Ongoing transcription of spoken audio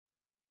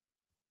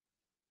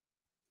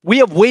We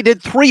have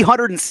waited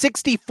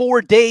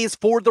 364 days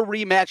for the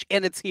rematch,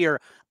 and it's here.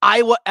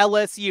 Iowa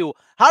LSU.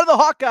 How do the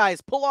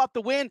Hawkeyes pull off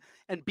the win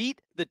and beat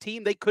the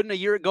team they couldn't a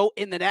year ago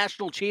in the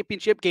national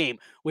championship game?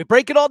 We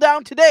break it all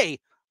down today.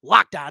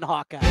 Locked on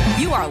Hawkeyes.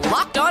 You are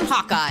Locked on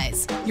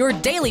Hawkeyes, your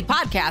daily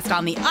podcast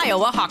on the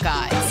Iowa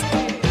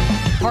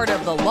Hawkeyes. Part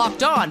of the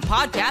Locked on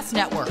Podcast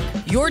Network,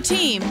 your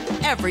team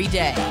every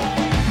day.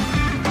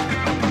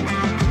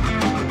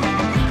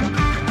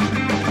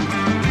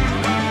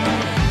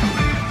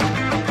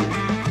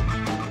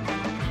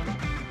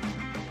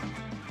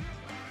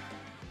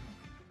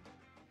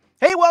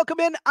 Hey, welcome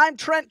in. I'm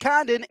Trent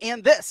Condon,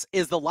 and this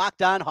is the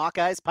Locked on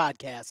Hawkeyes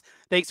podcast.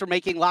 Thanks for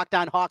making Locked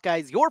on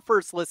Hawkeyes your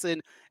first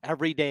listen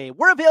every day.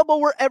 We're available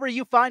wherever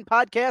you find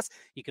podcasts.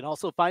 You can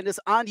also find us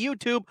on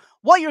YouTube.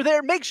 While you're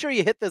there, make sure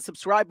you hit the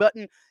subscribe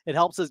button. It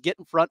helps us get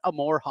in front of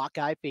more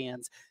Hawkeye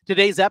fans.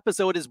 Today's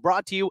episode is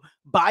brought to you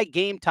by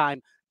Game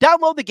Time.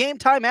 Download the Game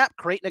Time app,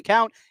 create an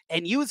account,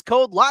 and use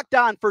code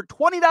LOCKEDON for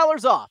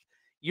 $20 off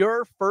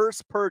your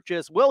first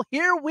purchase. Well,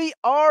 here we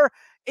are.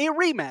 A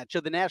rematch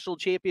of the national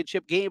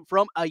championship game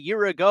from a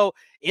year ago.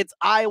 It's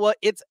Iowa,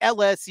 it's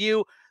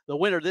LSU. The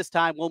winner this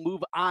time will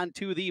move on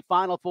to the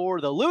Final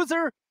Four. The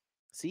loser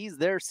sees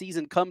their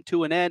season come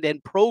to an end,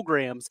 and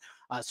programs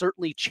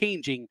certainly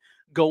changing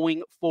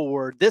going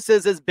forward. This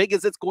is as big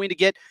as it's going to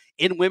get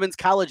in women's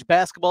college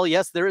basketball.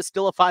 Yes, there is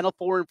still a Final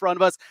Four in front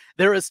of us.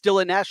 There is still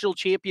a national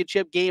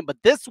championship game, but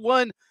this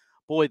one,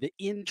 boy, the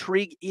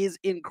intrigue is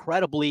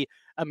incredibly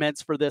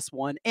immense for this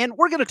one. And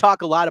we're going to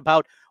talk a lot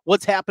about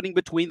what's happening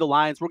between the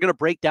lines. We're going to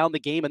break down the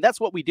game, and that's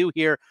what we do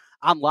here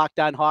on Locked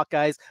on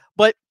Hawkeyes.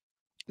 But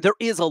there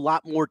is a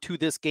lot more to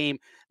this game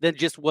than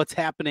just what's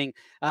happening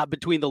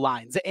between the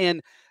lines.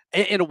 And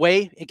in a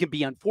way, it can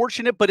be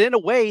unfortunate, but in a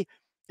way,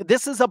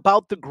 this is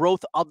about the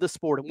growth of the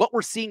sport. And what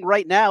we're seeing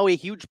right now, a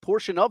huge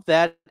portion of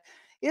that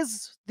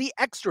is the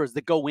extras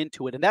that go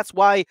into it. And that's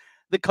why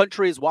the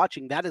country is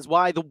watching. That is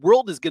why the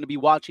world is going to be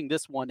watching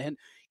this one. And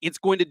it's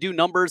going to do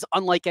numbers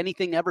unlike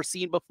anything ever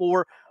seen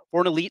before for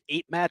an Elite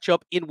Eight matchup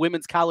in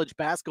women's college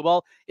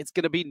basketball. It's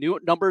going to be new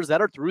numbers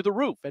that are through the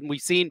roof. And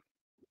we've seen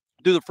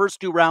through the first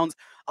two rounds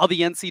of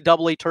the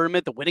NCAA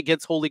tournament, the win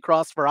against Holy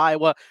Cross for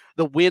Iowa,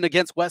 the win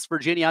against West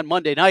Virginia on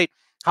Monday night,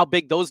 how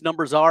big those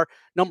numbers are.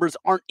 Numbers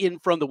aren't in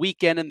from the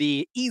weekend and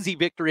the easy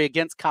victory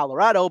against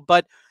Colorado,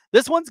 but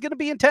this one's going to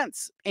be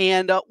intense.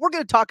 And we're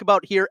going to talk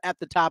about here at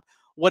the top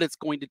what it's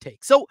going to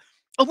take. So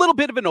a little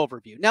bit of an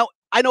overview. Now,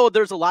 I know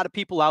there's a lot of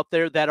people out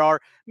there that are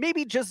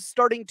maybe just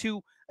starting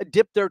to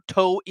dip their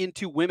toe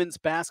into women's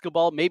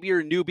basketball. Maybe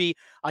you're a newbie.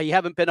 You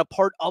haven't been a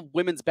part of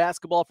women's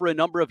basketball for a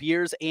number of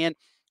years. And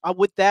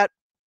with that,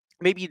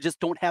 maybe you just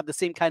don't have the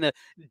same kind of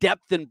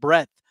depth and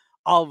breadth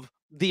of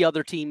the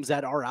other teams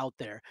that are out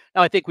there.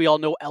 Now, I think we all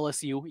know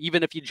LSU,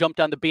 even if you jumped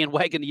on the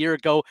bandwagon a year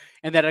ago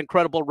and that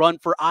incredible run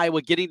for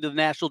Iowa getting to the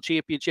national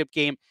championship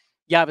game,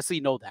 you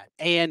obviously know that.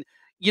 And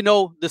you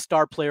know the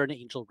star player in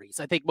Angel Reese.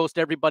 I think most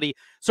everybody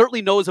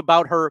certainly knows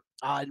about her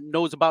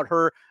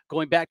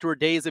going back to her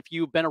days, if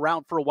you've been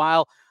around for a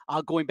while,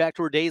 going back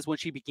to her days when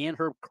she began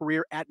her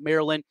career at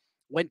Maryland,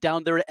 went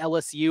down there to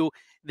LSU.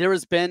 There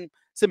has been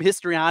some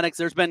histrionics.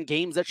 There's been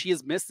games that she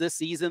has missed this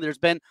season. There's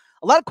been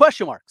a lot of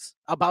question marks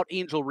about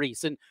Angel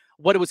Reese and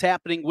what was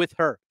happening with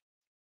her.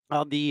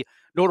 The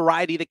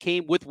notoriety that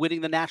came with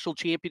winning the national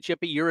championship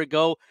a year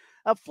ago,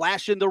 a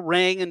flash in the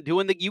ring and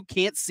doing the "you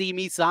can't see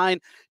me" sign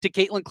to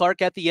Caitlin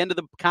Clark at the end of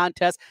the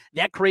contest.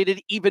 That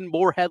created even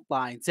more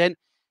headlines. And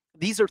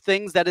these are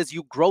things that as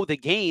you grow the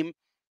game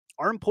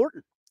are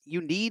important.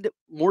 You need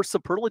more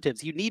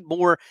superlatives. You need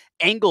more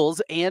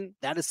angles. And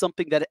that is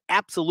something that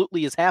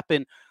absolutely has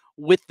happened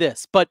with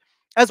this. But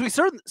as we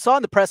saw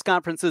in the press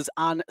conferences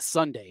on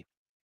Sunday,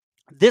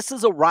 this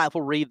is a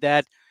rivalry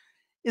that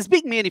is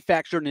being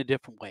manufactured in a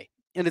different way.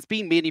 And it's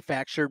being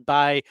manufactured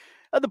by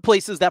the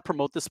places that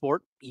promote the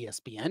sport,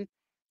 ESPN.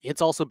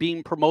 It's also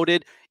being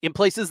promoted in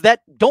places that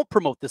don't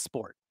promote the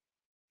sport,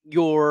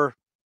 your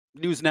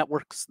news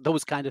networks,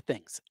 those kind of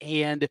things.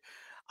 And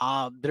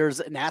there's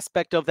an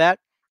aspect of that.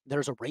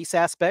 There's a race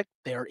aspect.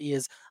 There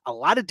is a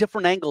lot of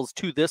different angles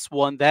to this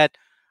one that,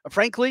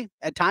 frankly,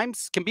 at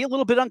times can be a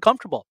little bit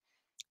uncomfortable.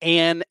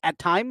 And at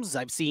times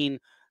I've seen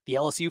the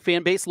LSU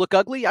fan base look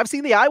ugly. I've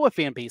seen the Iowa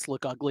fan base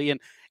look ugly. And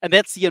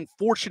that's the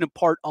unfortunate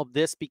part of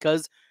this,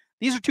 because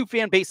these are two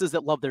fan bases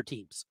that love their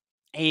teams.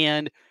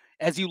 And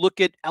as you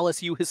look at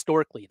LSU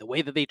historically, the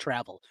way that they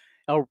travel,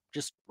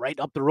 just right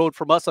up the road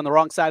from us on the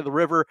wrong side of the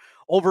river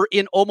over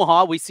in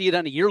Omaha, we see it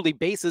on a yearly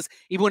basis,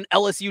 even when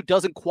LSU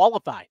doesn't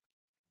qualify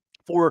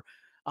for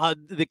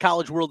the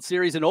College World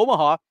Series in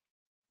Omaha.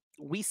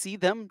 We see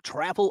them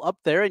travel up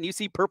there, and you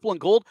see purple and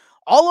gold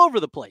all over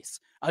the place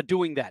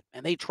doing that.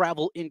 And they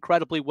travel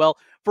incredibly well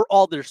for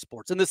all their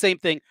sports. And the same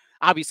thing,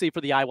 obviously, for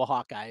the Iowa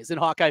Hawkeyes. And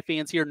Hawkeye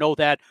fans here know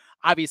that,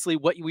 obviously,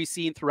 what we've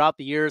seen throughout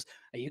the years.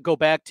 You go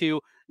back to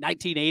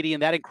 1980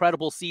 and that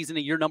incredible season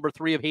in year number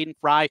 3 of Hayden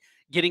Fry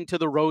getting to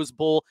the Rose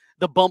Bowl,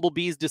 the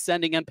Bumblebees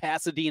descending on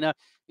Pasadena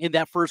in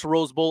that first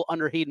Rose Bowl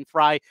under Hayden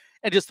Fry,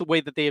 and just the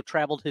way that they have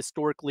traveled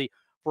historically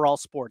for all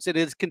sports. It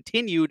has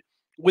continued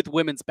with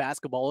women's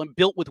basketball and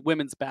built with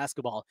women's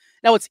basketball.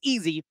 Now, it's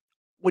easy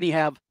when you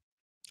have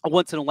a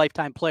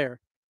once-in-a-lifetime player,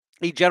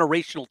 a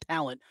generational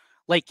talent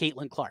like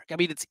Caitlin Clark. I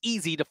mean, it's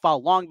easy to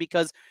follow along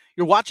because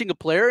you're watching a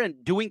player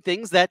and doing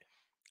things that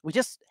we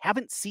just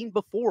haven't seen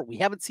before. We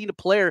haven't seen a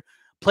player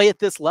play at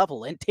this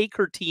level and take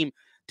her team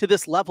to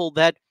this level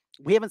that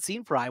we haven't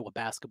seen for Iowa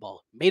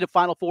basketball. Made a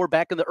Final Four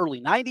back in the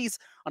early 90s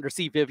under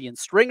C. Vivian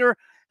Stringer,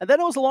 and then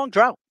it was a long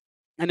drought.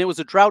 And it was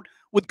a drought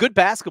with good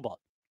basketball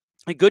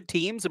and good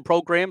teams and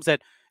programs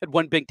that had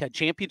won Big Ten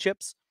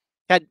championships,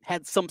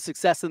 had some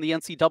success in the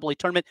NCAA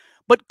tournament,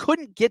 but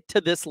couldn't get to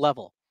this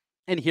level.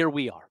 And here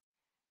we are.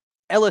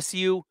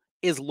 LSU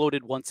is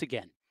loaded once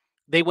again.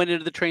 They went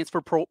into the transfer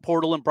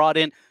portal and brought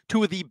in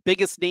two of the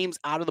biggest names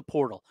out of the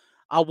portal.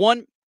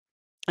 One,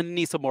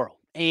 Anissa Morrow.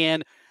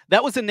 And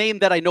that was a name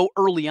that I know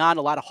early on,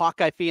 a lot of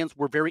Hawkeye fans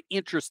were very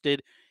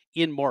interested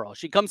in Morrow.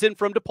 She comes in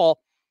from DePaul.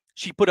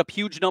 She put up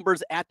huge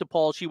numbers at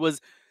DePaul. She was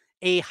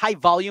a high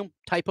volume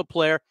type of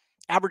player,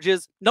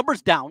 averages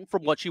numbers down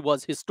from what she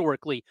was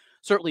historically,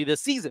 certainly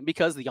this season,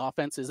 because the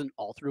offense isn't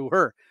all through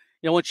her.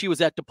 You know, when she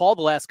was at DePaul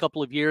the last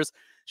couple of years,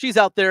 she's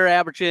out there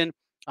averaging,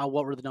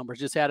 what were the numbers?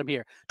 Just had them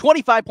here.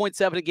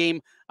 25.7 a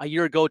game a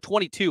year ago,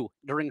 22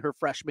 during her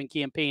freshman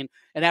campaign,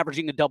 and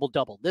averaging a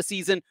double-double. This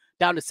season,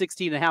 down to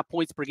 16.5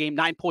 points per game,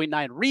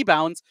 9.9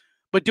 rebounds,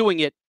 but doing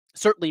it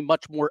certainly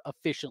much more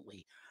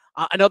efficiently.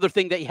 Another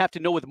thing that you have to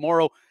know with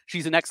Morrow,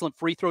 she's an excellent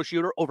free throw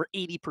shooter, over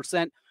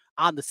 80%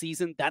 on the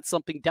season. That's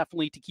something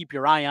definitely to keep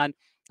your eye on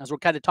as we're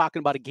kind of talking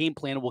about a game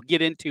plan, and we'll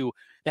get into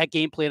that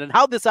game plan and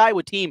how this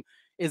Iowa team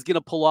is going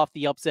to pull off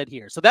the upset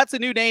here. So that's a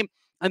new name.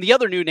 And the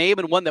other new name,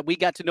 and one that we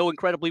got to know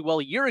incredibly well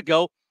a year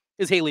ago,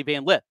 is Haley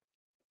Van Lith.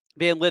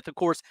 Van Lith, of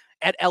course,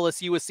 at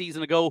LSU a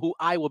season ago, who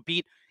Iowa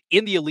beat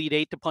in the Elite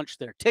Eight to punch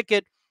their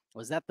ticket.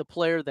 Was that the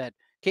player that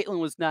Caitlin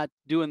was not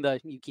doing the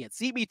 "you can't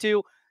see me"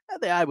 to?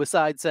 The Iowa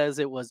side says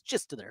it was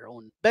just to their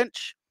own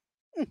bench.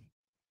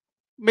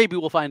 Maybe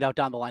we'll find out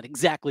down the line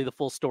exactly the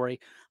full story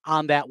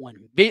on that one.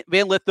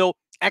 Van Lith, though,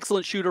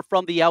 excellent shooter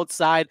from the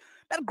outside.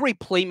 Not a great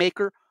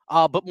playmaker,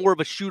 but more of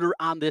a shooter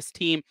on this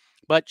team.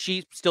 But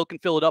she still can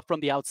fill it up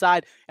from the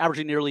outside,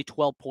 averaging nearly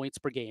 12 points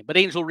per game. But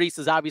Angel Reese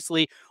is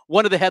obviously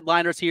one of the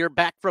headliners here,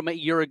 back from a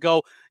year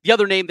ago. The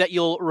other name that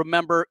you'll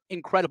remember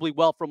incredibly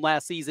well from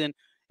last season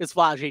is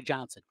LaU'JAE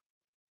Johnson.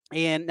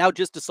 And now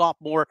just a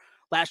sophomore,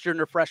 last year in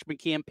her freshman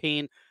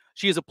campaign.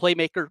 She is a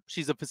playmaker.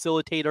 She's a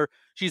facilitator.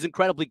 She's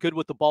incredibly good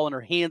with the ball in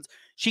her hands.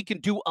 She can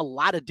do a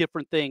lot of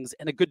different things,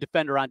 and a good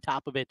defender on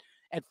top of it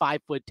at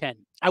 5'10".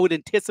 I would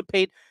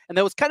anticipate, and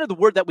that was kind of the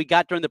word that we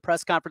got during the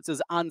press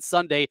conferences on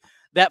Sunday,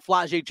 that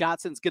LaU'JAE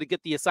Johnson's going to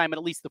get the assignment,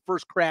 at least the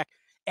first crack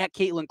at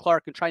Caitlin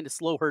Clark, and trying to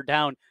slow her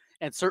down,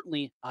 and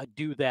certainly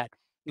do that.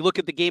 You look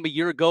at the game a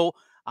year ago,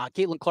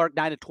 Caitlin Clark,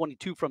 9 of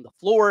 22 from the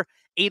floor,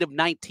 8 of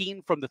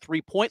 19 from the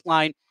three-point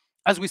line.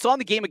 As we saw in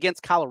the game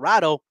against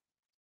Colorado,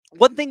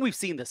 one thing we've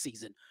seen this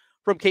season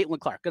from Caitlin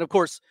Clark, and of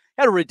course,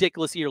 had a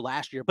ridiculous year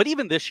last year, but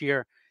even this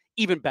year,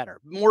 even better,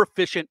 more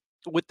efficient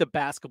with the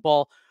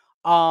basketball.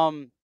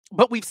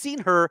 But we've seen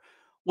her,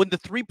 when the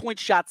three-point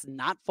shot's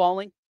not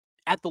falling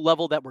at the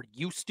level that we're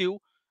used to,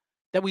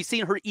 that we've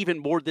seen her even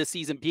more this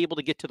season be able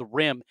to get to the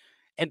rim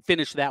and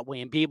finish that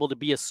way and be able to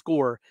be a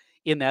scorer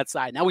in that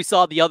side. Now we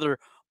saw the other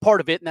part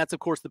of it, and that's,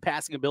 of course, the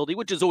passing ability,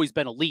 which has always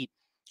been elite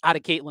out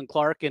of Caitlin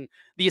Clark, and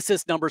the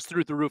assist numbers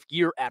through the roof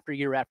year after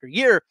year after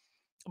year.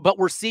 But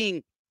we're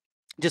seeing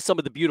just some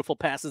of the beautiful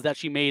passes that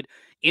she made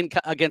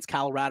against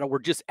Colorado were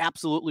just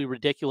absolutely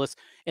ridiculous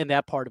in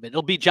that part of it.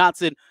 It'll be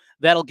Johnson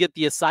that'll get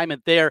the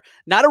assignment there.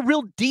 Not a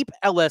real deep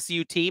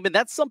LSU team, and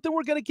that's something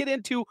we're going to get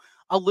into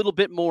a little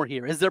bit more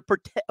here. Is there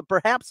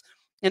perhaps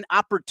an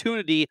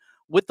opportunity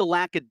with the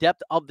lack of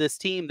depth of this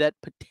team that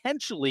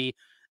potentially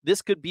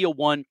this could be a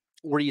one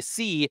where you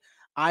see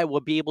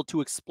Iowa be able to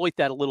exploit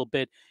that a little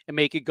bit and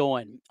make it go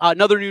in?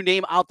 Another new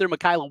name out there,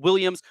 Michaela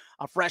Williams,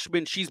 a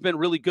freshman. She's been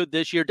really good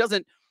this year.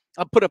 Doesn't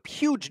put up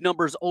huge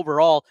numbers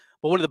overall,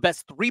 but one of the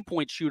best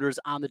three-point shooters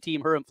on the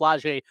team. Her and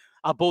LaU'JAE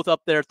both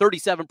up there,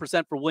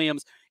 37% for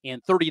Williams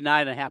and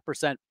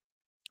 39.5%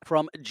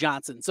 from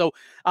Johnson. So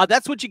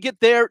that's what you get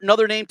there.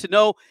 Another name to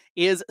know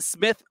is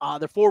Smith.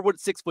 They're forward,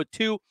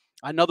 6'2".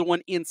 Another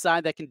one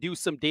inside that can do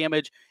some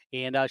damage.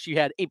 And she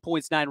had 8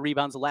 points, 9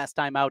 rebounds the last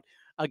time out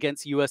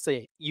against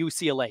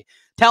UCLA.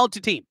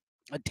 Talented team.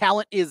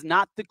 Talent is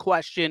not the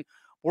question.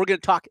 We're going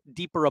to talk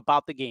deeper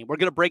about the game. We're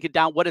going to break it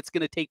down, what it's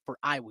going to take for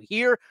Iowa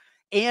here,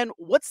 and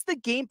what's the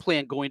game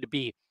plan going to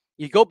be.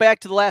 You go back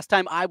to the last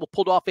time Iowa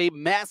pulled off a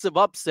massive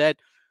upset.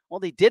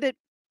 Well, they did it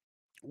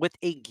with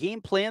a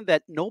game plan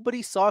that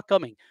nobody saw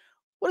coming.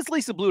 What does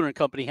Lisa Bluter and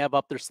company have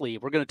up their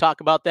sleeve? We're going to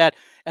talk about that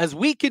as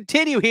we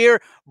continue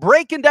here,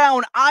 breaking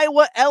down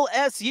Iowa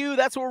LSU.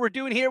 That's what we're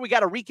doing here. We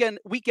got a weekend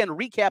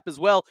recap as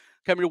well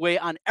coming your way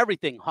on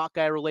everything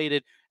Hawkeye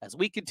related as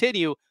we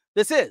continue.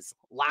 This is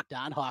Locked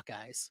On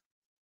Hawkeyes.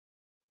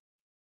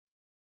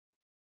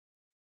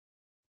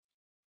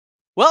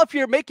 Well, if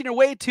you're making your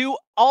way to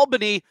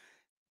Albany,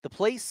 the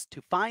place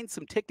to find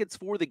some tickets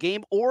for the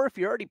game, or if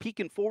you're already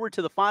peeking forward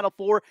to the Final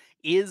Four,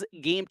 is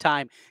Game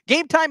Time.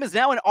 Game Time is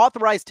now an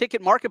authorized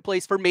ticket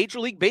marketplace for Major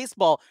League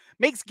Baseball.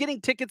 Makes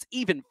getting tickets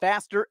even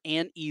faster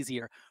and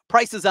easier.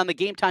 Prices on the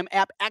Game Time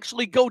app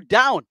actually go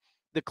down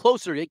the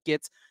closer it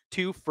gets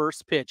to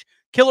first pitch.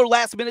 Killer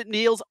last-minute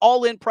deals,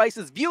 all-in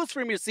prices, views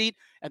from your seat,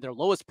 and their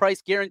lowest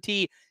price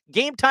guarantee.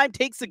 Game Time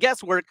takes the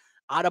guesswork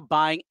out of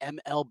buying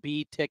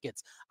MLB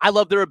tickets. I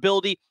love their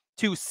ability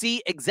to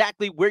see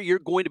exactly where you're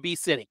going to be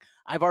sitting.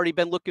 I've already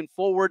been looking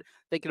forward,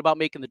 thinking about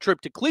making the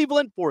trip to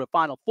Cleveland for a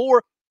Final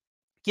Four.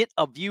 Get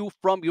a view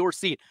from your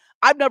seat.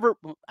 I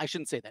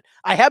shouldn't say that.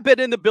 I have been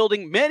in the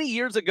building many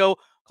years ago,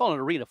 calling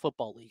it Arena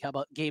Football League. How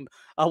about game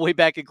way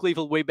back in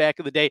Cleveland, way back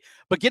in the day?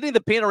 But getting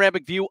the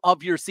panoramic view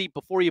of your seat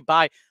before you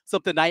buy,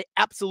 something I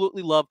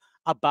absolutely love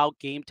about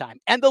Game Time.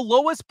 And the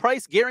lowest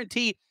price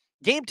guarantee,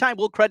 Game Time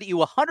will credit you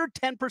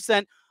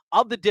 110%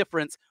 of the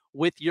difference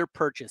with your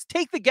purchase.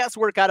 Take the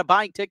guesswork out of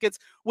buying tickets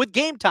with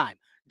Game Time.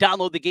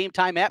 Download the Game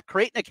Time app,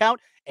 create an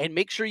account, and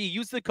make sure you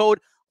use the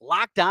code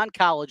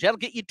LOCKEDONCollege. That'll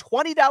get you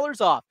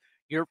 $20 off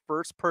your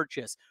first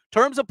purchase.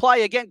 Terms apply.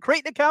 Again,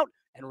 create an account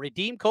and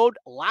redeem code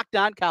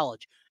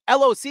LOCKEDONCollege.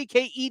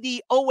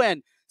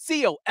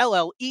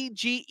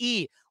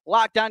 LOCKEDONCOLLEGE.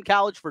 Locked On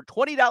College for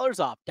 $20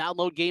 off.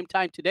 Download Game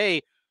Time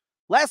today.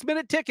 Last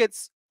minute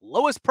tickets,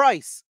 lowest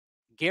price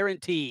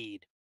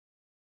guaranteed.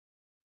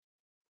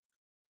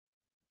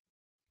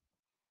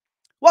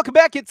 Welcome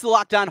back. It's the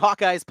Locked On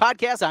Hawkeyes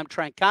podcast. I'm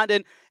Trent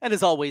Condon. And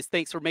as always,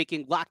 thanks for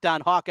making Locked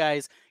On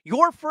Hawkeyes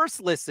your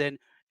first listen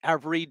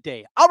every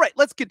day. All right,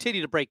 let's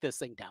continue to break this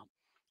thing down.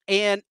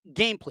 And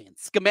game plan,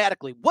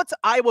 schematically, what's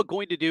Iowa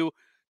going to do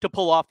to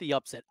pull off the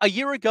upset? A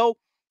year ago,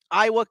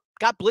 Iowa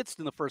got blitzed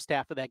in the first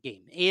half of that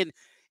game. And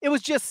it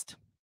was just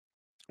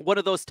one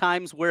of those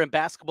times where in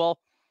basketball,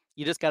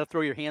 you just got to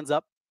throw your hands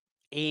up.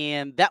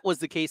 And that was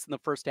the case in the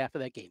first half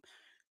of that game.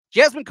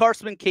 Jasmine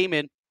Carson came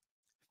in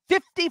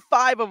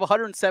 55 of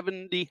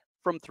 170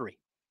 from three.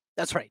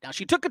 That's right. Now,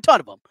 she took a ton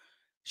of them.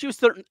 She was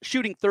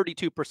shooting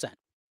 32%.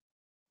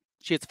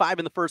 She hits 5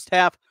 in the first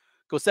half,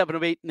 goes 7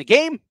 of 8 in the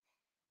game.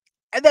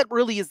 And that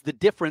really is the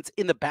difference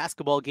in the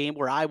basketball game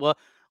where Iowa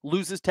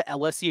loses to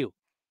LSU.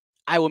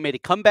 Iowa made a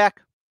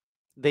comeback.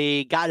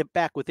 They got it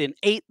back within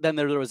 8. Then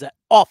there was that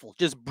awful,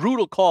 just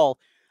brutal call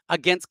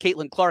against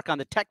Caitlin Clark on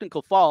the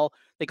technical foul.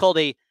 They called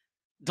a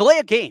delay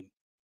of game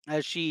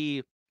as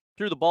she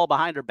threw the ball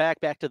behind her back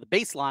to the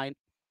baseline.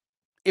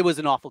 It was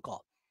an awful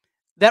call.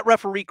 That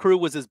referee crew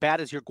was as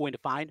bad as you're going to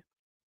find.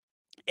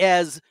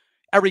 As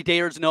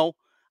everydayers know,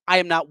 I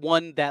am not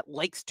one that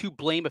likes to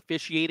blame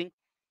officiating.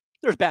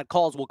 There's bad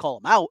calls, we'll call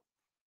them out.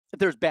 If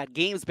there's bad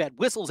games, bad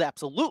whistles,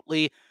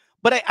 absolutely.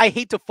 But I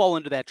hate to fall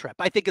into that trap.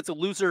 I think it's a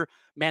loser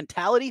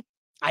mentality.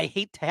 I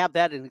hate to have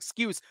that as an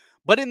excuse.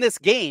 But in this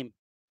game,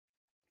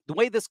 the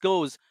way this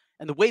goes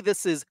and the way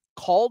this is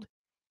called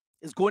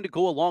is going to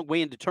go a long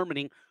way in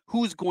determining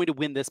who's going to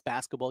win this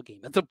basketball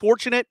game. It's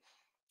unfortunate,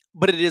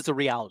 but it is a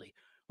reality.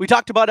 We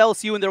talked about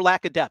LSU and their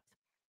lack of depth.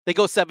 They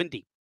go 7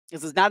 deep.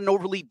 This is not an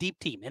overly deep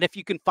team. And if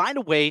you can find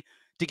a way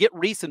to get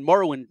Reese and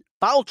Morrow in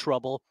foul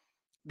trouble,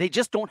 they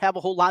just don't have a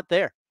whole lot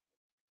there.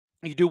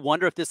 You do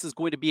wonder if this is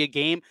going to be a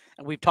game,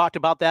 and we've talked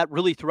about that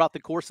really throughout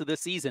the course of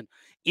this season.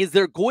 Is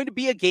there going to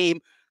be a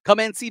game come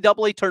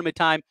NCAA tournament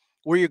time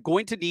where you're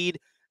going to need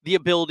the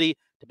ability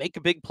to make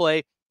a big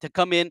play, to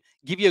come in,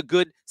 give you a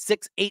good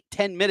 6, 8,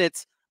 10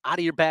 minutes out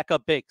of your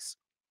backup bigs?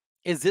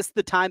 Is this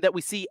the time that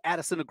we see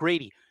Addison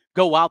O'Grady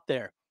go out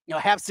there,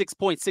 have 6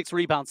 points, 6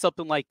 rebounds,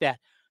 something like that,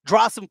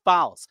 draw some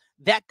fouls?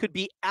 That could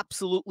be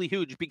absolutely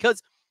huge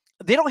because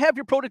they don't have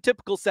your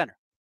prototypical center.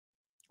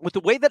 With the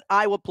way that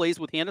Iowa plays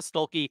with Hannah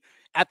Stuelke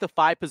at the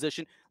 5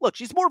 position, look,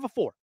 she's more of a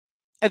 4.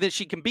 And then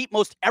she can beat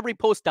most every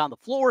post down the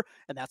floor,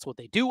 and that's what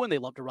they do, and they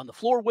love to run the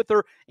floor with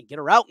her and get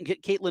her out and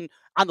get Caitlin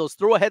on those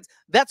throw-aheads.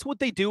 That's what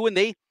they do, and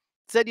they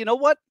said, you know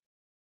what?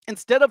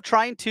 Instead of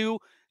trying to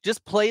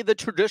just play the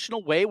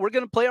traditional way, we're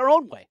going to play our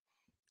own way.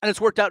 And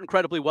it's worked out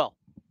incredibly well.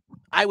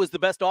 Iowa's the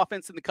best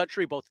offense in the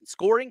country, both in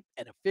scoring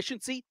and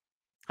efficiency.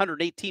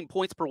 118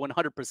 points per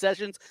 100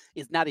 possessions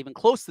is not even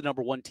close to the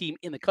number 1 team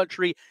in the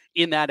country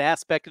in that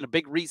aspect. And a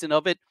big reason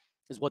of it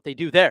is what they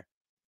do there.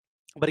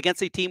 But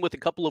against a team with a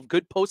couple of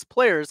good post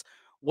players,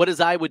 what does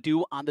Iowa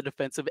do on the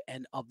defensive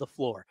end of the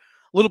floor?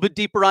 A little bit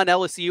deeper on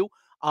LSU.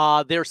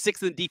 They're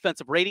 6th in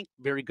defensive rating.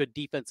 Very good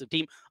defensive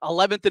team.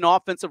 11th in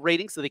offensive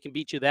rating, so they can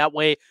beat you that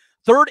way.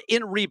 3rd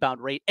in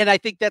rebound rate. And I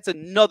think that's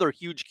another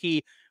huge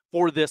key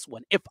for this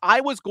one. If I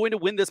was going to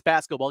win this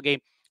basketball game,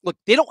 look,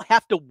 they don't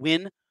have to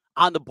win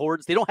on the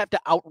boards. They don't have to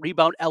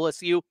out-rebound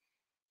LSU,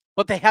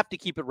 but they have to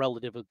keep it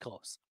relatively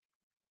close.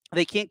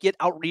 They can't get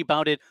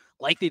out-rebounded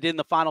like they did in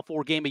the Final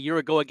Four game a year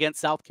ago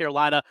against South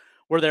Carolina,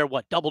 where they're,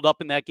 doubled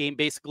up in that game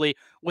basically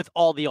with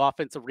all the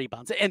offensive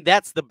rebounds. And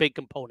that's the big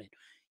component.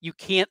 You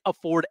can't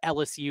afford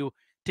LSU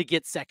to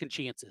get second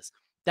chances.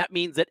 That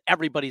means that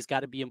everybody's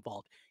got to be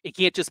involved. It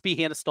can't just be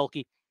Hannah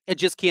Stuelke. It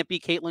just can't be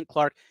Caitlin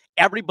Clark.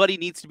 Everybody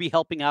needs to be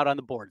helping out on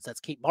the boards. That's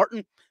Kate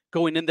Martin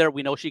going in there.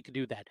 We know she can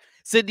do that.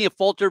 Sydney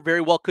Fulter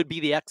very well could be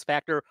the X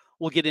factor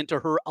We'll get into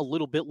her a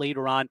little bit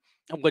later on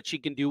and what she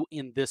can do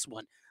in this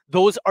one.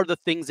 Those are the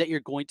things that you're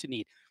going to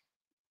need.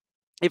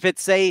 If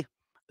it's, say,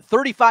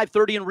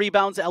 35-30 in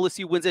rebounds,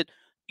 LSU wins it,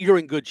 you're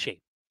in good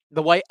shape.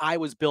 The way I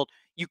was built,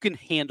 you can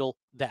handle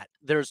that.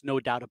 There's no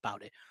doubt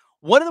about it.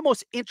 One of the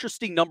most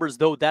interesting numbers,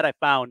 though, that I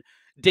found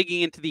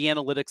digging into the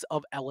analytics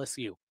of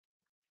LSU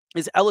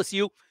is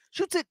LSU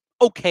shoots it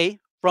okay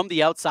from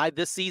the outside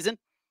this season.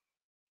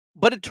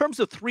 But in terms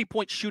of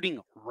three-point shooting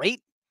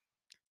rate,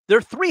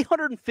 they're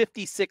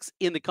 356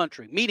 in the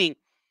country, meaning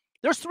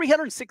there's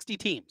 360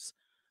 teams.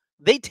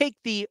 They take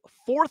the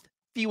fourth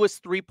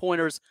fewest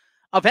three-pointers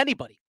of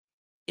anybody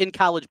in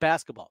college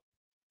basketball.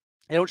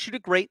 They don't shoot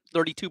it great,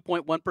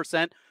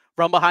 32.1%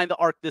 from behind the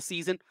arc this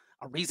season.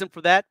 A reason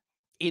for that,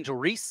 Angel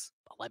Reese,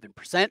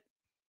 11%,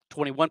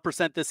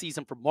 21% this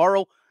season for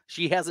Morrow.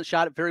 She hasn't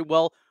shot it very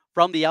well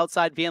from the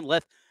outside. Van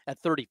Lith at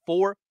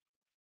 34.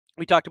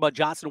 We talked about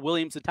Johnson and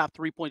Williams, the top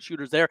three-point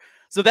shooters there.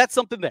 So that's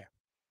something there.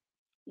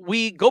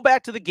 We go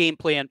back to the game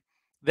plan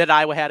that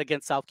Iowa had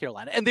against South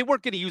Carolina, and they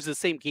weren't going to use the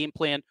same game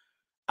plan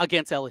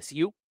against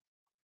LSU.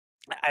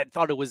 I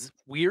thought it was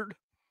weird,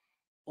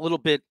 a little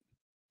bit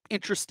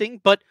interesting,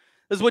 but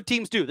this is what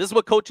teams do. This is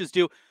what coaches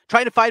do,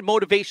 trying to find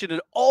motivation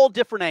at all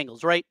different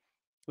angles, right?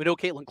 We know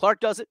Caitlin Clark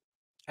does it,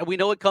 and we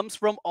know it comes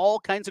from all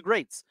kinds of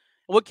greats.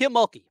 And what Kim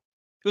Mulkey,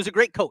 who's a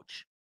great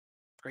coach,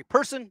 great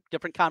person,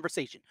 different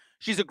conversation.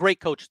 She's a great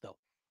coach, though.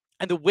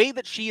 And the way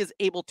that she is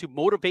able to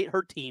motivate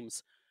her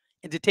teams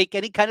and to take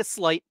any kind of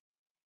slight,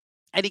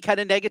 any kind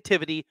of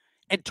negativity,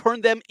 and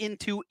turn them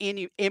into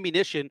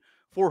ammunition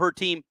for her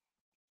team,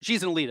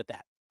 she's an elite at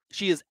that.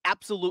 She is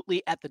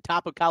absolutely at the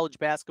top of college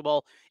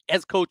basketball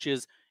as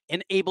coaches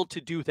and able to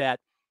do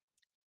that.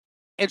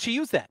 And she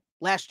used that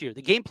last year.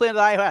 The game plan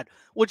that I had,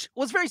 which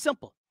was very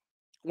simple.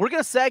 We're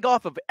going to sag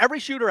off of every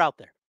shooter out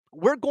there.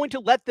 We're going to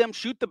let them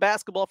shoot the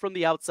basketball from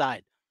the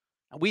outside.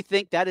 And we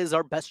think that is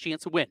our best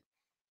chance to win.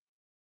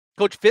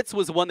 Coach Fitz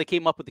was the one that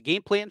came up with the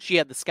game plan. She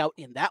had the scout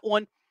in that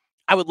one.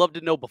 I would love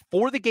to know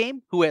before the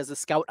game who has the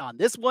scout on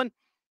this one.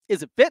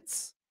 Is it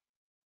Fitz?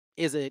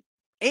 Is it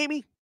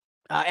Amy?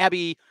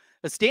 Abby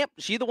Stamp?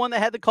 She the one that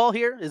had the call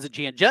here? Is it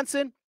Jan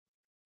Jensen?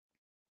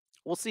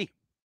 We'll see.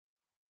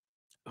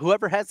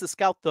 Whoever has the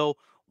scout, though,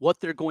 what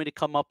they're going to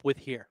come up with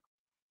here.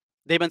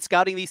 They've been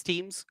scouting these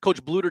teams.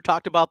 Coach Bluter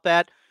talked about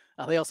that.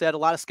 They also had a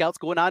lot of scouts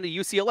going on at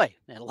UCLA.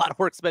 And a lot of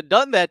work's been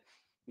done that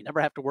you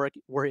never have to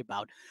worry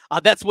about.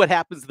 That's what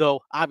happens,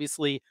 though,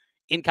 obviously,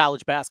 in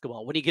college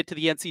basketball. When you get to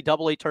the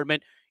NCAA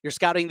tournament, you're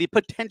scouting the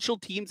potential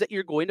teams that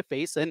you're going to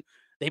face, and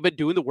they've been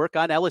doing the work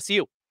on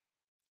LSU.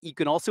 You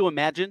can also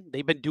imagine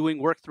they've been doing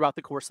work throughout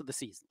the course of the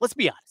season. Let's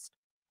be honest.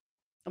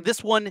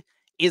 This one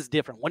is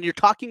different. When you're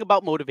talking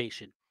about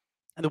motivation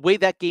and the way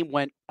that game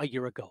went a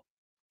year ago,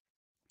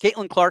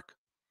 Caitlin Clark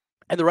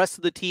and the rest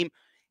of the team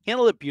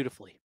handled it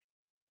beautifully.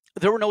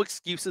 There were no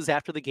excuses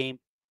after the game.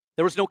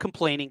 There was no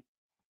complaining.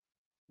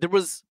 There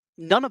was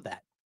none of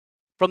that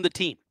from the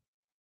team.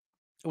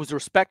 It was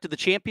respect to the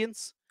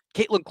champions.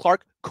 Caitlin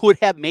Clark could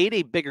have made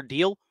a bigger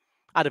deal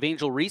out of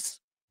Angel Reese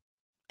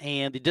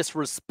and the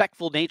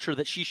disrespectful nature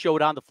that she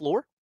showed on the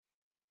floor.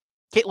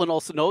 Caitlin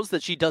also knows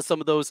that she does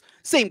some of those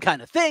same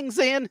kind of things,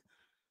 and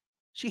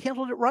she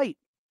handled it right.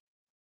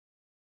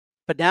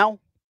 But now,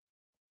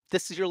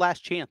 this is your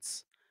last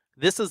chance.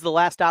 This is the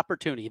last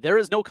opportunity. There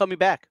is no coming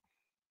back.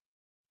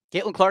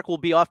 Caitlin Clark will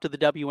be off to the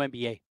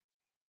WNBA.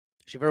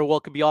 She very well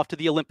could be off to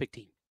the Olympic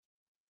team.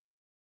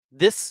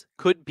 This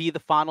could be the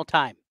final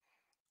time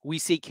we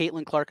see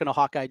Caitlin Clark in a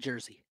Hawkeye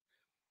jersey.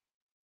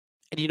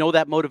 And you know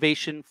that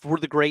motivation for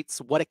the greats,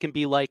 what it can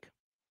be like.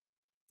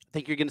 I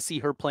think you're going to see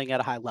her playing at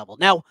a high level.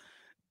 Now,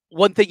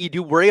 one thing you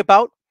do worry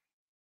about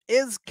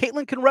is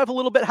Caitlin can rev a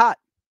little bit hot.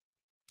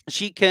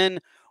 She can,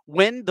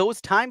 when those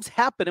times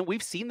happen, and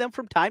we've seen them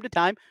from time to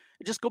time,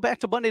 just go back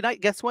to Monday night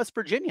against West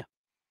Virginia.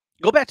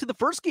 Go back to the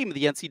first game of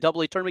the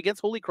NCAA tournament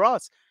against Holy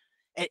Cross.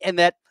 And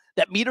that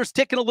meter's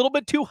ticking a little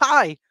bit too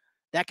high.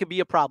 That could be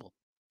a problem.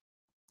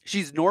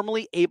 She's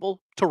normally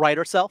able to right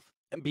herself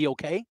and be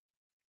okay.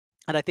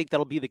 And I think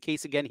that'll be the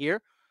case again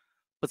here,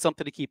 but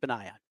something to keep an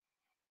eye on.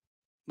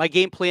 My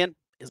game plan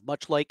is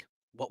much like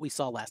what we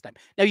saw last time.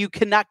 Now, you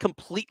cannot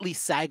completely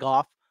sag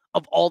off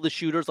of all the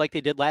shooters like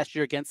they did last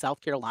year against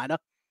South Carolina,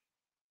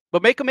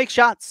 but make them make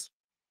shots.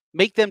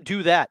 Make them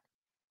do that.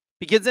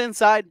 Begins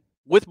inside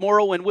with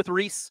Morrow and with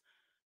Reese.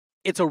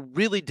 It's a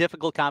really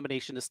difficult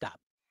combination to stop.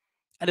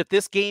 And if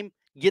this game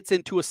gets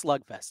into a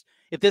slugfest,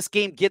 if this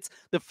game gets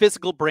the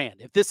physical brand,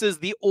 if this is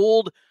the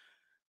old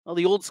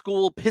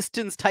school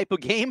Pistons type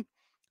of game,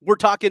 we're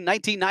talking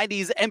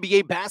 1990s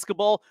NBA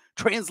basketball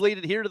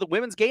translated here to the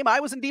women's game, I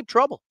was in deep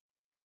trouble.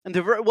 And they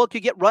very well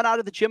could get run out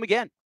of the gym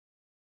again.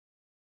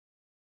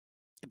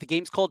 If the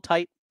game's called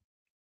tight,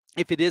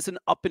 if it is an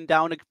up and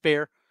down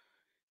affair,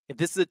 if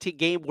this is a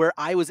game where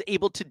I was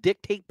able to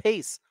dictate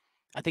pace,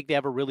 I think they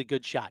have a really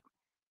good shot.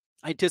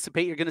 I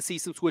anticipate you're going to see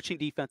some switching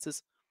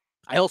defenses.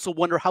 I also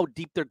wonder how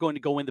deep they're going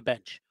to go in the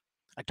bench.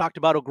 I talked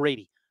about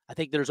O'Grady. I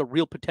think there's a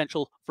real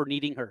potential for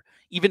needing her.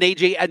 Even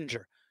AJ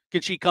Edinger,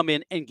 can she come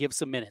in and give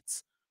some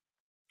minutes?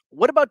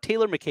 What about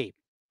Taylor McCabe?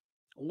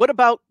 What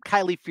about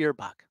Kylie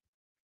Feuerbach?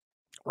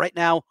 Right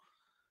now,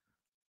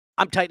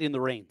 I'm tightening the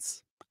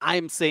reins.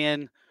 I'm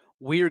saying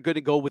we're going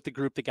to go with the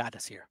group that got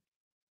us here.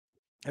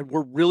 And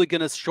we're really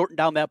going to shorten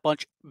down that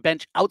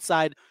bench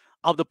outside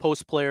of the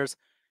post players.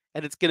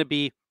 And it's going to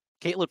be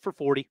Caitlin for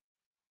 40,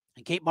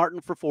 and Kate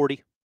Martin for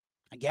 40,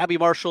 and Gabby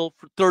Marshall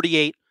for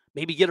 38.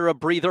 Maybe get her a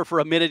breather for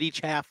a minute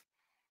each half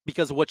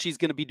because of what she's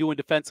going to be doing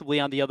defensively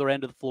on the other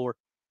end of the floor.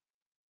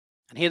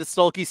 And Hannah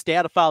Stolke, stay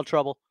out of foul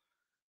trouble.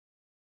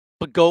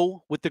 But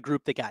go with the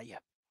group that got you.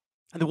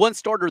 And the one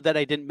starter that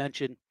I didn't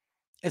mention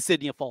is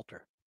Sydney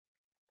Falter.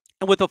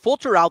 And with a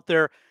Falter out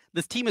there,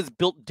 this team is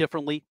built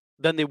differently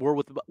than they were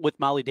with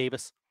Molly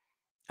Davis.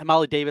 And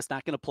Molly Davis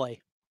not going to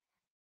play.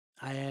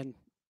 And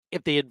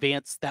if they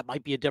advance, that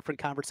might be a different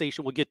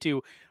conversation we'll get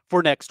to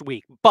for next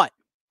week. But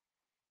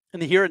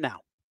in the here and now,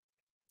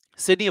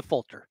 Sydney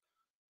Falter,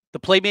 the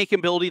playmaking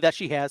ability that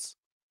she has,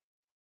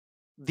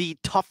 the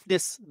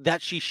toughness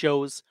that she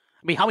shows.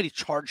 I mean, how many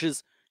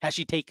charges has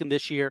she taken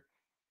this year?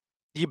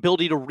 The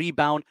ability to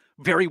rebound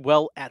very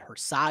well at her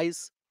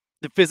size,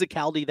 the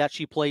physicality that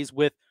she plays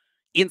with,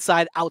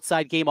 inside,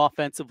 outside game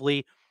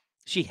offensively.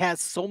 She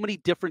has so many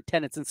different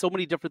tenets and so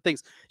many different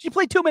things. She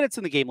played 2 minutes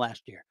in the game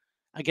last year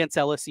against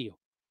LSU.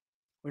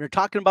 When you're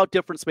talking about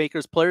difference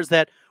makers, players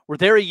that were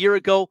there a year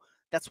ago,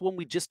 that's when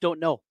we just don't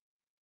know.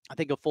 I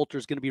think a Falter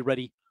is going to be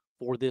ready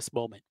for this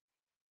moment.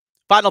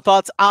 Final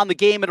thoughts on the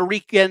game and a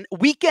weekend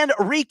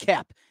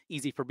recap.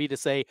 Easy for me to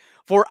say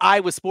for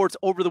Iowa sports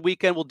over the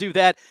weekend. We'll do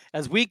that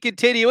as we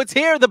continue. It's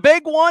here, the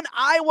big one,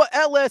 Iowa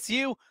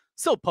LSU.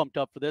 So pumped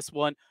up for this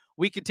one.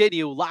 We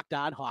continue Locked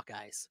On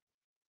Hawkeyes.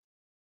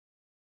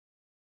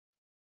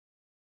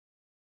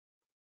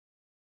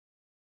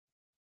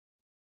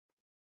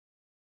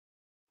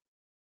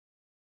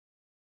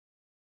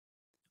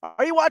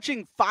 Are you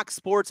watching Fox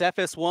Sports,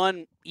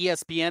 FS1,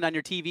 ESPN on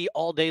your TV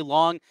all day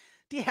long?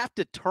 Do you have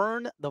to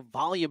turn the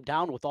volume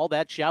down with all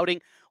that shouting?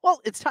 Well,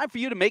 it's time for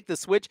you to make the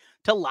switch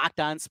to Locked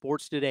On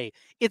Sports Today.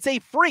 It's a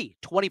free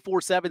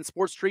 24/7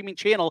 sports streaming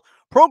channel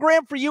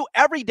programmed for you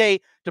every day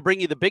to bring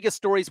you the biggest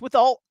stories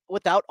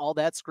without all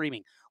that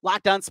screaming.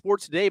 Locked On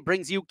Sports Today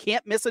brings you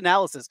can't-miss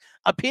analysis,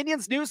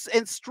 opinions, news,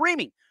 and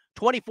streaming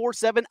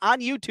 24/7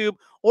 on YouTube,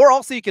 or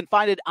also you can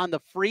find it on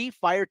the free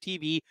Fire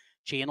TV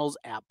Channels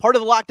app. Part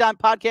of the Locked On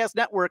Podcast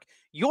Network,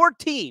 your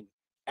team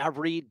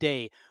every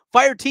day.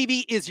 Fire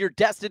TV is your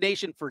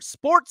destination for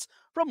sports,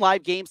 from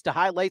live games to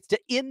highlights to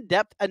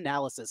in-depth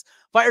analysis.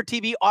 Fire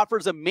TV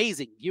offers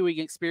amazing viewing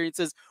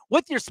experiences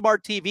with your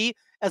smart TV,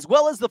 as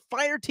well as the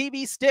Fire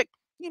TV stick.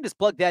 You can just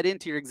plug that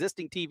into your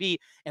existing TV,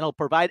 and it'll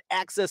provide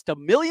access to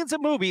millions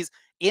of movies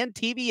and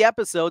TV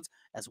episodes,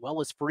 as well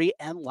as free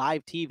and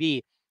live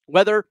TV.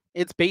 Whether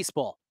it's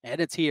baseball,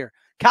 and it's here,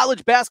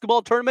 college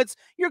basketball tournaments,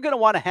 you're going to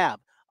want to have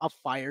a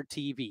Fire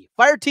TV.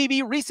 Fire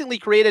TV recently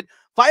created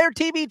Fire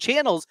TV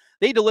channels.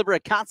 They deliver a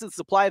constant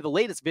supply of the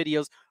latest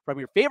videos from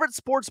your favorite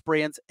sports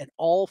brands, and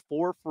all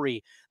for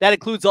free. That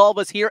includes all of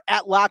us here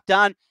at Locked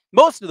On,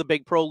 most of the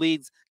big pro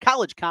leagues,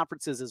 college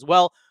conferences as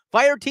well.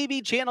 Fire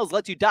TV channels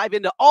lets you dive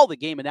into all the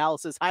game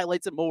analysis,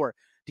 highlights, and more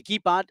to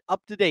keep on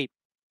up to date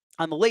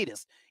on the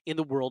latest in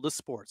the world of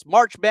sports.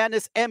 March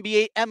Madness,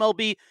 NBA,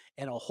 MLB,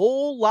 and a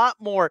whole lot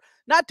more.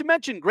 Not to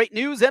mention great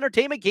news,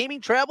 entertainment, gaming,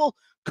 travel,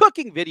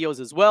 cooking videos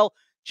as well.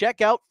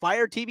 Check out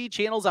Fire TV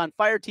channels on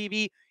Fire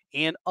TV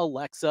and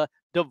Alexa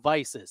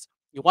devices.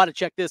 You want to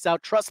check this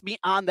out? Trust me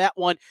on that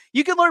one.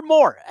 You can learn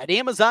more at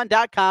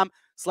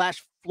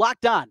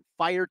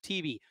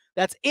Amazon.com/LockedOnFireTV.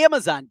 That's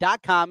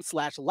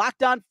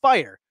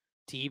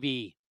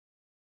Amazon.com/LockedOnFireTV.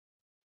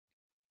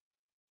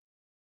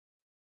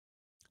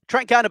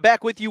 Trent Condon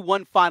back with you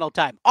one final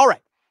time. All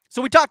right, so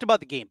we talked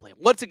about the game plan.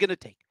 What's it going to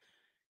take?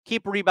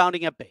 Keep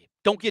rebounding at bay.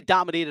 Don't get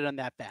dominated on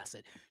that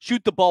facet.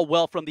 Shoot the ball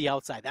well from the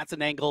outside. That's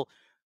an angle.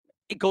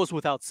 It goes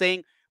without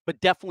saying, but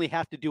definitely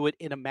have to do it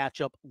in a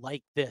matchup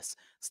like this.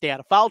 Stay out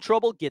of foul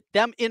trouble, get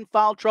them in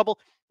foul trouble.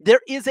 There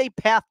is a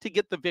path to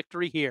get the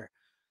victory here.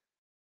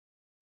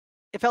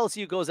 If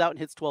LSU goes out and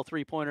hits 12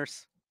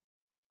 three-pointers,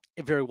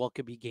 it very well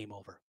could be game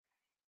over.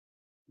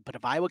 But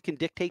if Iowa can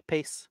dictate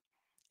pace,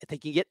 if they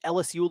can get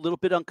LSU a little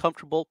bit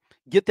uncomfortable,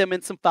 get them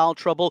in some foul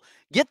trouble,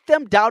 get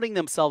them doubting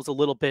themselves a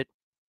little bit,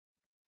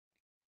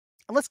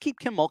 and let's keep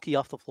Kim Mulkey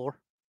off the floor.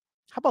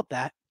 How about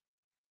that?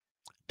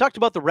 Talked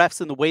about the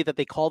refs and the way that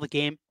they call the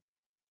game.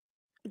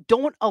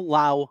 Don't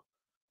allow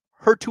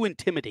her to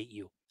intimidate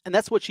you. And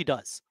that's what she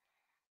does.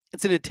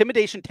 It's an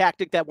intimidation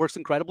tactic that works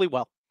incredibly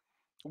well.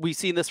 We've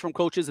seen this from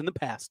coaches in the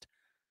past.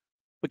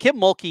 But Kim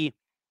Mulkey,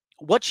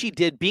 what she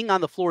did being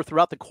on the floor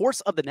throughout the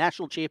course of the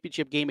national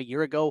championship game a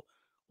year ago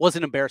was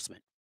an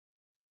embarrassment.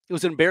 It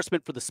was an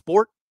embarrassment for the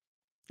sport.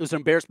 It was an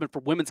embarrassment for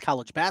women's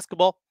college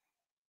basketball.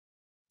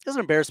 It was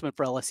an embarrassment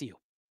for LSU.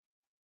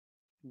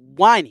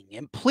 Whining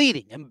and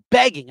pleading and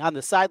begging on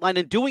the sideline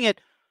and doing it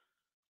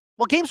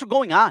while games were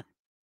going on.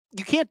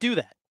 You can't do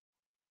that.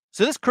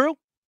 So this crew,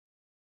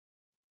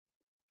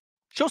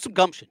 show some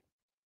gumption.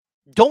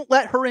 Don't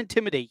let her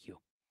intimidate you.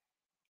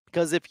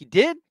 Because if you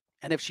did,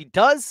 and if she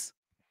does,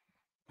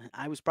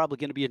 I was probably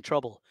going to be in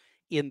trouble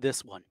in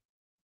this one.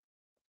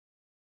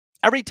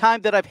 Every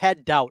time that I've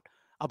had doubt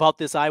about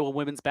this Iowa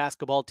women's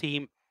basketball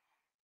team,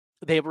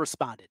 they've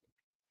responded.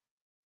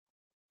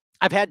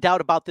 I've had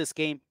doubt about this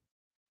game.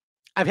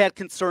 I've had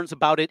concerns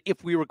about it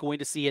if we were going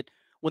to see it.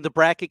 When the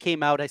bracket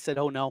came out, I said,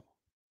 oh no.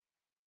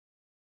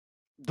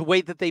 The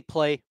way that they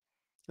play,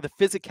 the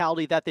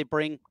physicality that they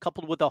bring,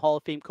 coupled with a Hall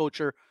of Fame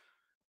coacher,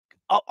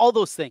 all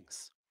those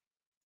things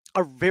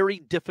are very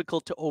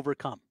difficult to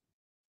overcome.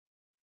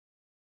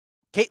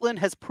 Caitlin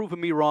has proven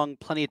me wrong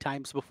plenty of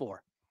times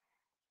before.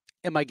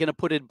 Am I going to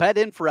put a bet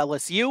in for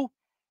LSU?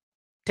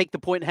 Take the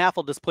 1.5.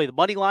 I'll just play the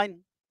money line.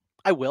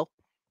 I will.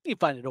 You can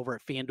find it over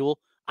at FanDuel.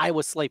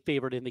 Iowa's slight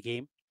favorite in the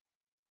game.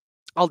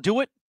 I'll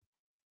do it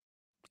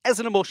as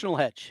an emotional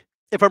hedge.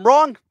 If I'm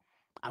wrong,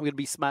 I'm going to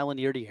be smiling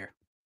ear to ear.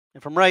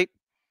 If I'm right,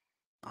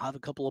 I'll have a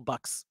couple of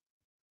bucks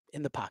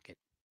in the pocket.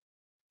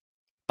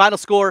 Final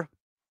score,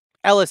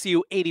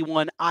 LSU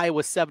 81,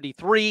 Iowa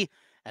 73,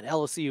 and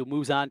LSU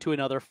moves on to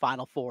another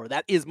Final Four.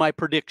 That is my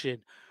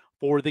prediction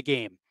for the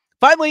game.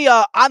 Finally,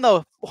 on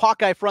the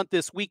Hawkeye front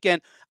this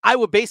weekend,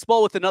 Iowa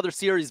baseball with another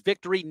series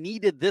victory.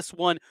 Needed this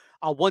one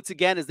once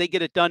again as they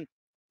get it done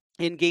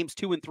in games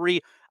 2 and 3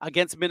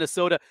 against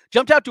Minnesota.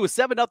 Jumped out to a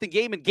 7-0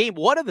 game in game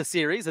 1 of the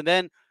series and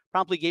then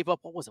promptly gave up,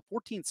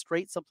 14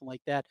 straight, something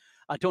like that.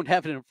 I don't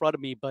have it in front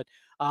of me, but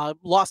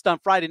lost on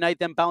Friday night,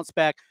 then bounced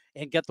back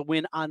and get the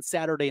win on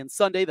Saturday and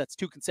Sunday. That's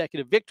 2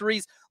 consecutive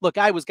victories. Look,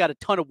 Iowa's got a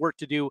ton of work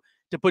to do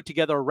to put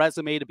together a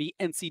resume to be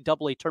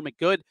NCAA tournament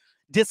good.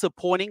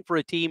 Disappointing for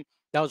a team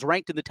that was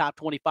ranked in the top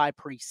 25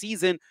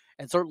 preseason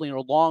and certainly are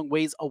a long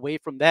ways away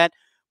from that.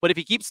 But if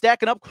you keep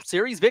stacking up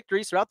series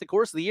victories throughout the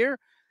course of the year,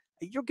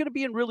 you're going to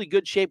be in really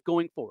good shape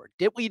going forward.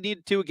 Did what you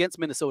needed to against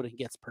Minnesota and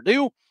against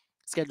Purdue.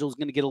 Schedule is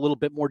going to get a little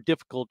bit more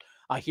difficult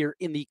here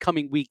in the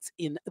coming weeks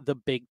in the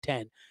Big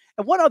Ten.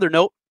 And one other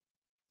note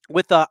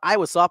with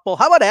Iowa softball,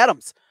 how about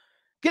Adams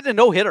getting a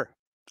no-hitter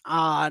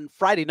on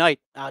Friday night?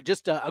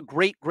 Just a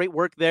great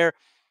work there.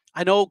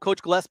 I know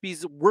Coach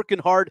Gillespie's working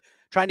hard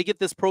trying to get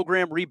this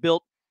program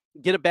rebuilt,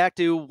 get it back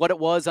to what it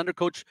was under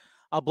Coach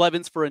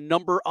Blevins for a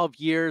number of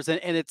years.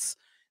 And it's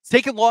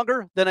taken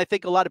longer than I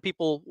think a lot of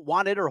people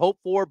wanted or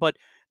hoped for, but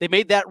they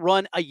made that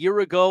run a year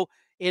ago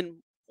in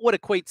what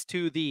equates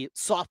to the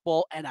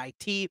softball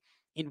NIT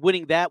in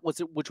winning that,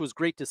 which was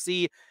great to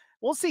see.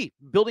 We'll see.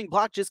 Building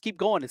blocks just keep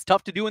going. It's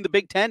tough to do in the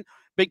Big Ten.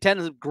 Big Ten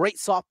is a great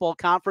softball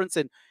conference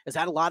and has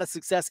had a lot of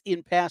success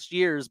in past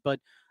years,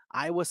 but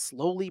Iowa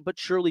slowly but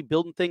surely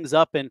building things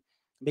up and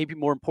maybe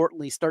more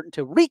importantly, starting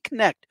to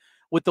reconnect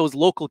with those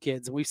local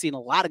kids. And we've seen a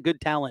lot of good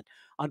talent,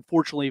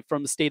 unfortunately,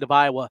 from the state of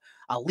Iowa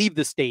leave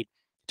the state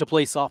to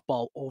play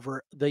softball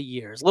over the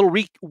years. A little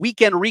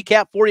weekend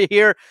recap for you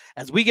here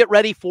as we get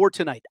ready for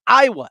tonight.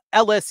 Iowa,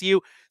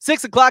 LSU,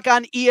 6 o'clock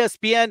on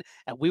ESPN,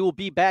 and we will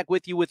be back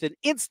with you with an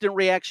instant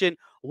reaction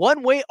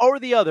one way or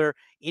the other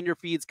in your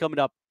feeds coming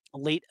up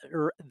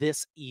later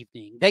this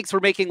evening. Thanks for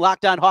making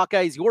Locked On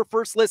Hawkeyes your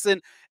first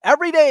listen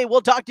every day.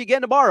 We'll talk to you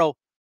again tomorrow.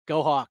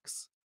 Go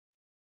Hawks.